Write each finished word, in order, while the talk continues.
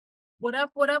What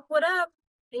up, what up, what up?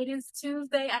 It is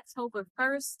Tuesday, October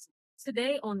 1st.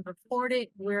 Today on Reported,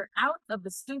 we're out of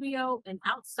the studio and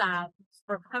outside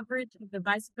for coverage of the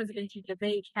vice presidential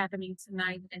debate happening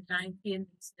tonight at 9 p.m.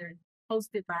 Eastern,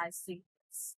 hosted by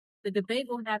CBS. The debate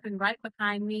will happen right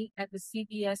behind me at the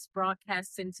CBS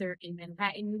Broadcast Center in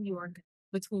Manhattan, New York,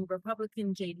 between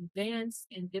Republican JD Vance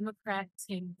and Democrat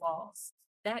Tim Walz.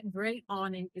 That gray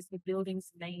awning is the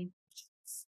building's main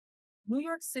entrance. New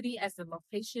York City as the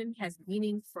location has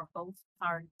meaning for both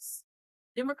parties.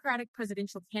 Democratic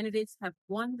presidential candidates have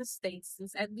won the state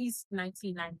since at least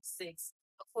 1996,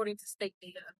 according to state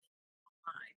data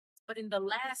online. But in the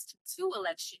last two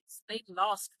elections, they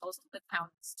lost most of the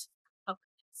counties to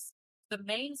Republicans. The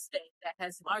main state that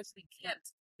has largely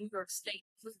kept New York State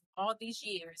through all these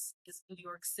years is New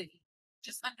York City.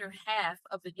 Just under half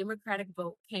of the Democratic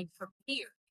vote came from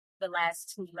here the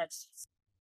last two elections.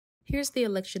 Here's the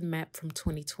election map from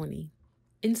 2020.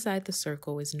 Inside the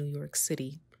circle is New York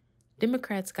City.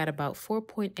 Democrats got about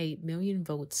 4.8 million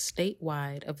votes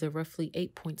statewide of the roughly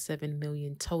 8.7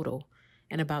 million total,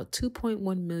 and about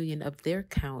 2.1 million of their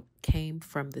count came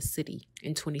from the city.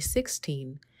 In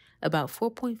 2016, about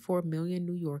 4.4 million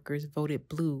New Yorkers voted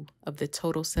blue of the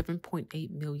total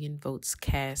 7.8 million votes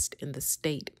cast in the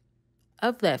state.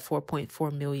 Of that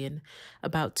 4.4 million,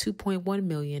 about 2.1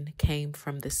 million came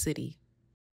from the city.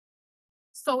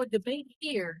 So a debate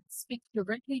here speaks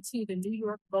directly to the New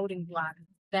York voting bloc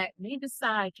that may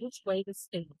decide which way the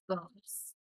state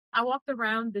goes. I walked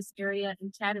around this area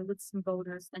and chatted with some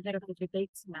voters ahead of the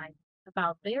debate tonight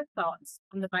about their thoughts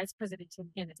on the vice presidential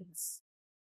candidates.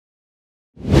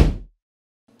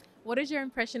 What is your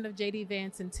impression of JD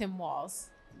Vance and Tim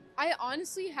Walz? I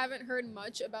honestly haven't heard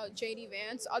much about JD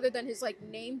Vance other than his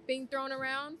name being thrown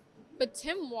around. But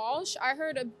Tim Walz, I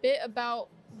heard a bit about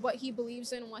what he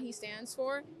believes in and what he stands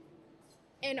for.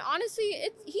 And honestly,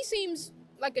 he seems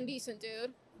like a decent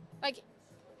dude. I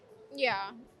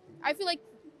feel like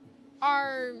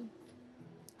our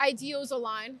ideals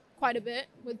align quite a bit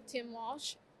with Tim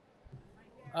Walz.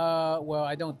 Well,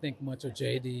 I don't think much of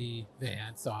JD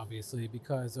Vance, obviously,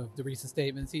 because of the recent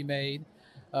statements he made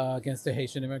against the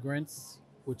Haitian immigrants,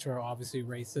 which are obviously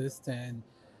racist and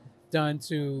done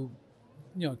to,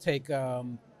 take I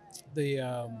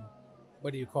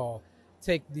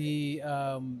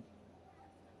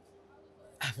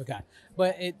forgot.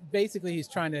 But basically he's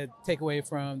trying to take away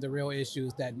from the real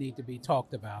issues that need to be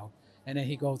talked about. And then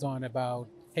he goes on about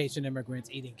Haitian immigrants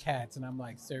eating cats. And I'm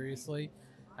like, seriously?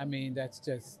 I mean, that's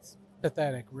just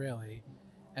pathetic, really.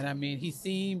 And I mean, he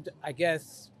seemed, I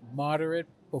guess, moderate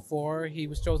before he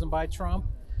was chosen by Trump.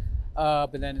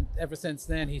 But then ever since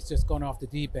then, he's just gone off the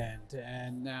deep end.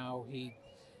 And now he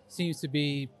seems to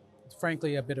be,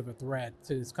 frankly, a bit of a threat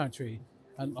to this country,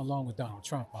 along with Donald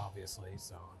Trump, obviously.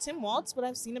 So Tim Walz, what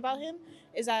I've seen about him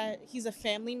is that he's a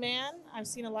family man. I've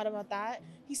seen a lot about that.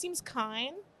 He seems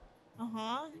kind.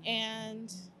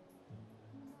 And,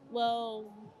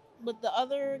 well, with the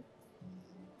other,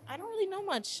 I don't really know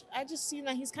much. I just seen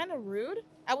that he's kind of rude,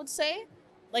 I would say.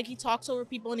 Like, he talks over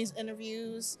people in his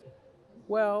interviews.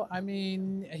 Well, I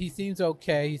mean, he seems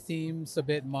okay. He seems a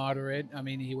bit moderate. I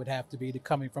mean, he would have to be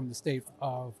coming from the state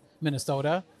of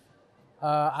Minnesota.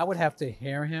 I would have to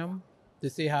hear him to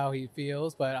see how he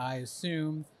feels, but I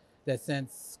assume that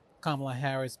since Kamala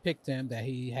Harris picked him, that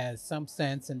he has some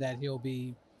sense and that he'll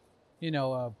be,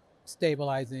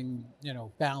 stabilizing,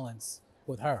 balance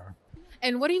with her.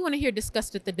 And what do you want to hear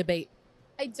discussed at the debate?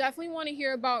 I definitely want to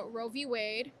hear about Roe v.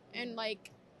 Wade and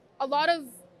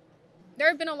there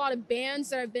have been a lot of bans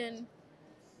that have been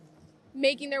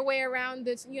making their way around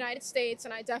the United States,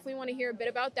 and I definitely want to hear a bit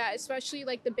about that, especially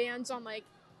the bans on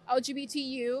LGBT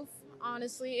youth.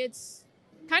 Honestly, it's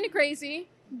kind of crazy,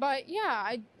 but yeah,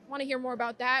 I want to hear more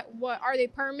about that. What are they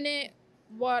permanent?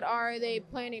 What are they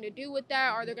planning to do with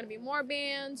that? Are there going to be more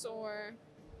bans or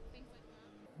things like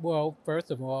that? Well,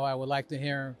 first of all, I would like to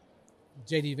hear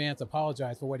JD Vance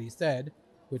apologize for what he said,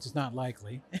 which is not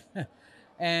likely.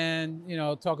 And,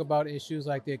 talk about issues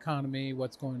like the economy,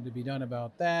 what's going to be done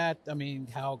about that. I mean,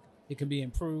 how it can be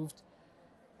improved.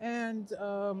 And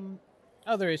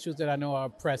other issues that I know are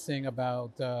pressing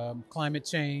about climate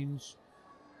change,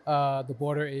 the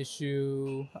border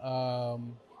issue.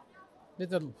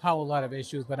 There's a whole lot of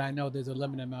issues, but I know there's a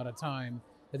limited amount of time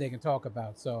that they can talk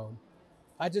about. So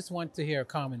I just want to hear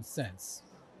common sense,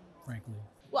 frankly.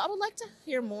 Well, I would like to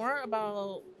hear more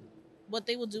about what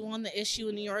they will do on the issue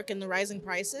in New York and the rising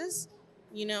prices,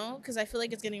 because I feel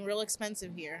like it's getting real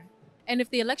expensive here. And if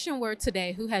the election were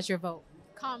today, who has your vote?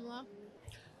 Kamala.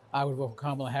 I would vote for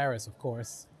Kamala Harris, of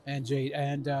course, and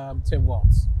Tim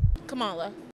Walz.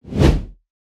 Kamala.